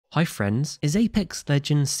Hi friends, is Apex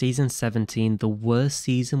Legends Season 17 the worst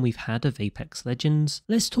season we've had of Apex Legends?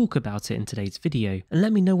 Let's talk about it in today's video, and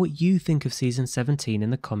let me know what you think of Season 17 in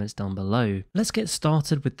the comments down below. Let's get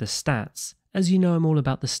started with the stats. As you know, I'm all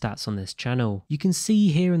about the stats on this channel. You can see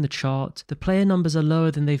here in the chart, the player numbers are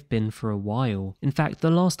lower than they've been for a while. In fact,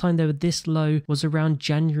 the last time they were this low was around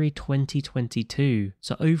January 2022,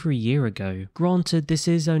 so over a year ago. Granted, this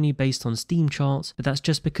is only based on Steam charts, but that's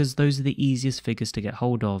just because those are the easiest figures to get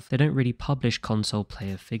hold of. They don't really publish console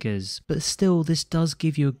player figures. But still, this does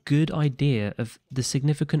give you a good idea of the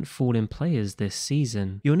significant fall in players this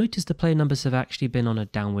season. You'll notice the player numbers have actually been on a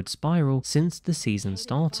downward spiral since the season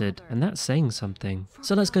started, and that's saying something.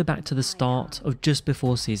 So let's go back to the start of just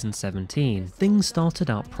before Season 17. Things started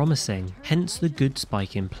out promising, hence the good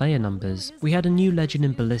spike in player numbers. We had a new legend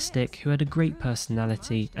in Ballistic who had a great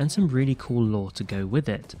personality and some really cool lore to go with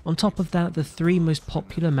it. On top of that, the three most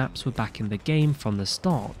popular maps were back in the game from the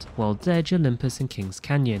start: World's Edge, Olympus and Kings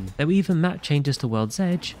Canyon. There were even map changes to World's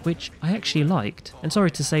Edge, which I actually liked, and sorry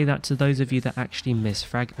to say that to those of you that actually miss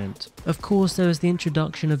Fragment. Of course, there was the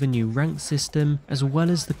introduction of a new rank system, as well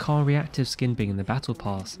as the car reactive skin being in the battle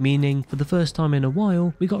pass, meaning for the first time in a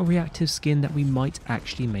while we got a reactive skin that we might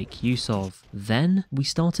actually make use of. Then we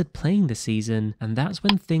started playing the season, and that's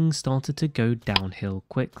when things started to go downhill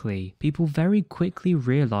quickly. People very quickly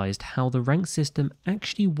realized how the rank system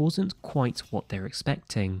actually wasn't quite what they're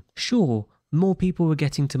expecting. Sure, more people were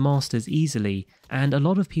getting to Masters easily, and a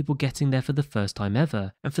lot of people getting there for the first time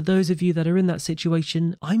ever. And for those of you that are in that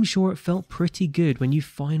situation, I'm sure it felt pretty good when you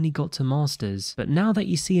finally got to Masters. But now that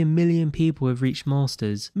you see 1 million people have reached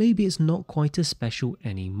Masters, maybe it's not quite as special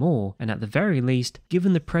anymore. And at the very least,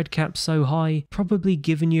 given the pred cap so high, probably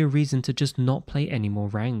given you a reason to just not play any more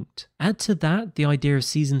ranked. Add to that the idea of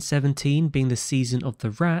Season 17 being the season of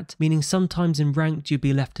the rat, meaning sometimes in ranked you'd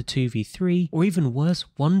be left to 2v3, or even worse,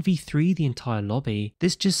 1v3 the entire lobby.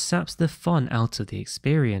 This just saps the fun out of the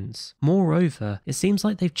experience. Moreover, it seems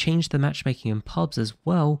like they've changed the matchmaking in pubs as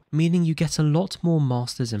well, meaning you get a lot more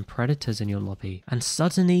Masters and Predators in your lobby, and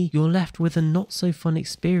suddenly you're left with a not so fun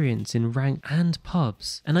experience in rank and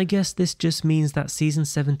pubs. And I guess this just means that Season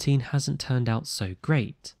 17 hasn't turned out so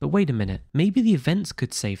great. But wait a minute, maybe the events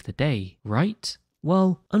could save the day, right?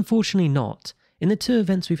 Well, unfortunately not. In the two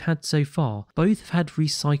events we've had so far, both have had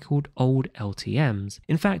recycled old LTMs.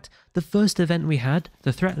 In fact, the first event we had,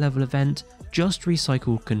 the threat level event, just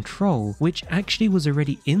recycled Control, which actually was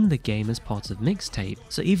already in the game as part of Mixtape.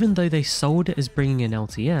 So even though they sold it as bringing an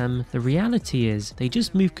LTM, the reality is they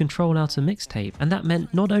just moved Control out of Mixtape, and that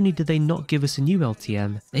meant not only did they not give us a new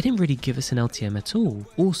LTM, they didn't really give us an LTM at all.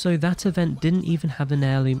 Also, that event didn't even have an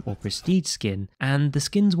heirloom or prestige skin, and the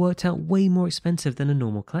skins worked out way more expensive than a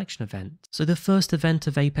normal collection event. So the first event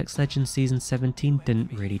of Apex Legends Season 17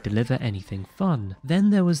 didn't really deliver anything fun. Then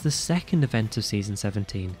there was the second event of Season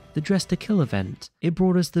 17, the Dress to Kill event. It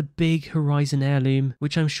brought us the big Horizon heirloom,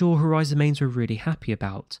 which I'm sure Horizon mains were really happy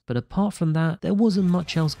about, but apart from that, there wasn't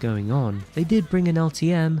much else going on. They did bring an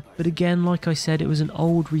LTM, but again, like I said, it was an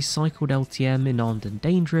old recycled LTM in Armed and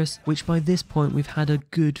Dangerous, which by this point we've had a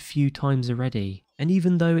good few times already. And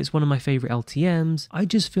even though it's one of my favourite LTMs, I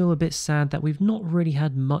just feel a bit sad that we've not really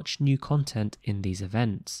had much new content in these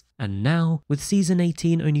events. And now, with Season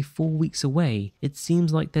 18 only 4 weeks away, it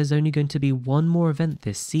seems like there's only going to be one more event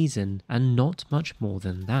this season, and not much more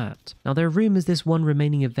than that. Now there are rumours this one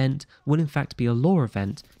remaining event will in fact be a lore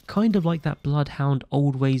event, kind of like that Bloodhound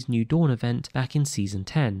Old Ways New Dawn event back in Season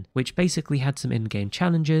 10, which basically had some in-game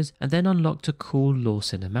challenges and then unlocked a cool lore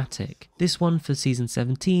cinematic. This one for Season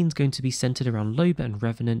 17 is going to be centered around Loba and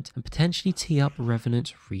Revenant, and potentially tee up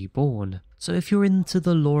Revenant Reborn. So if you're into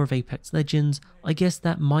the lore of Apex Legends, I guess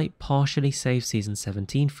that might partially save Season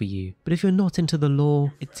 17 for you. But if you're not into the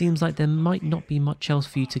lore, it seems like there might not be much else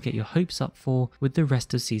for you to get your hopes up for with the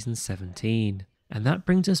rest of Season 17. And that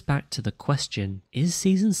brings us back to the question, is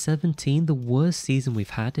Season 17 the worst season we've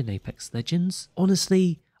had in Apex Legends?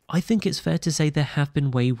 Honestly, I think it's fair to say there have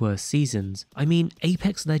been way worse seasons. I mean,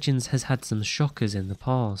 Apex Legends has had some shockers in the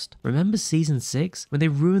past. Remember Season 6 when they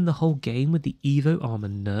ruined the whole game with the Evo armor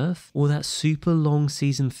nerf? Or that super long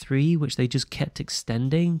Season 3 which they just kept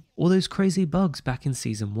extending? Or those crazy bugs back in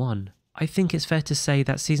Season 1? I think it's fair to say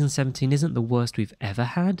that Season 17 isn't the worst we've ever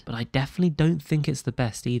had, but I definitely don't think it's the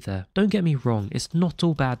best either. Don't get me wrong, it's not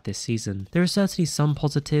all bad this season. There are certainly some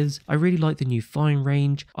positives. I really like the new firing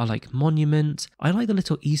range, I like Monument, I like the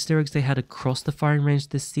little Easter eggs they had across the firing range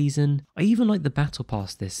this season, I even like the battle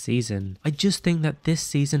pass this season. I just think that this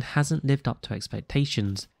season hasn't lived up to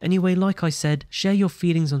expectations. Anyway, like I said, share your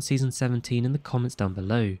feelings on Season 17 in the comments down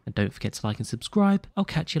below, and don't forget to like and subscribe. I'll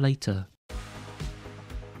catch you later.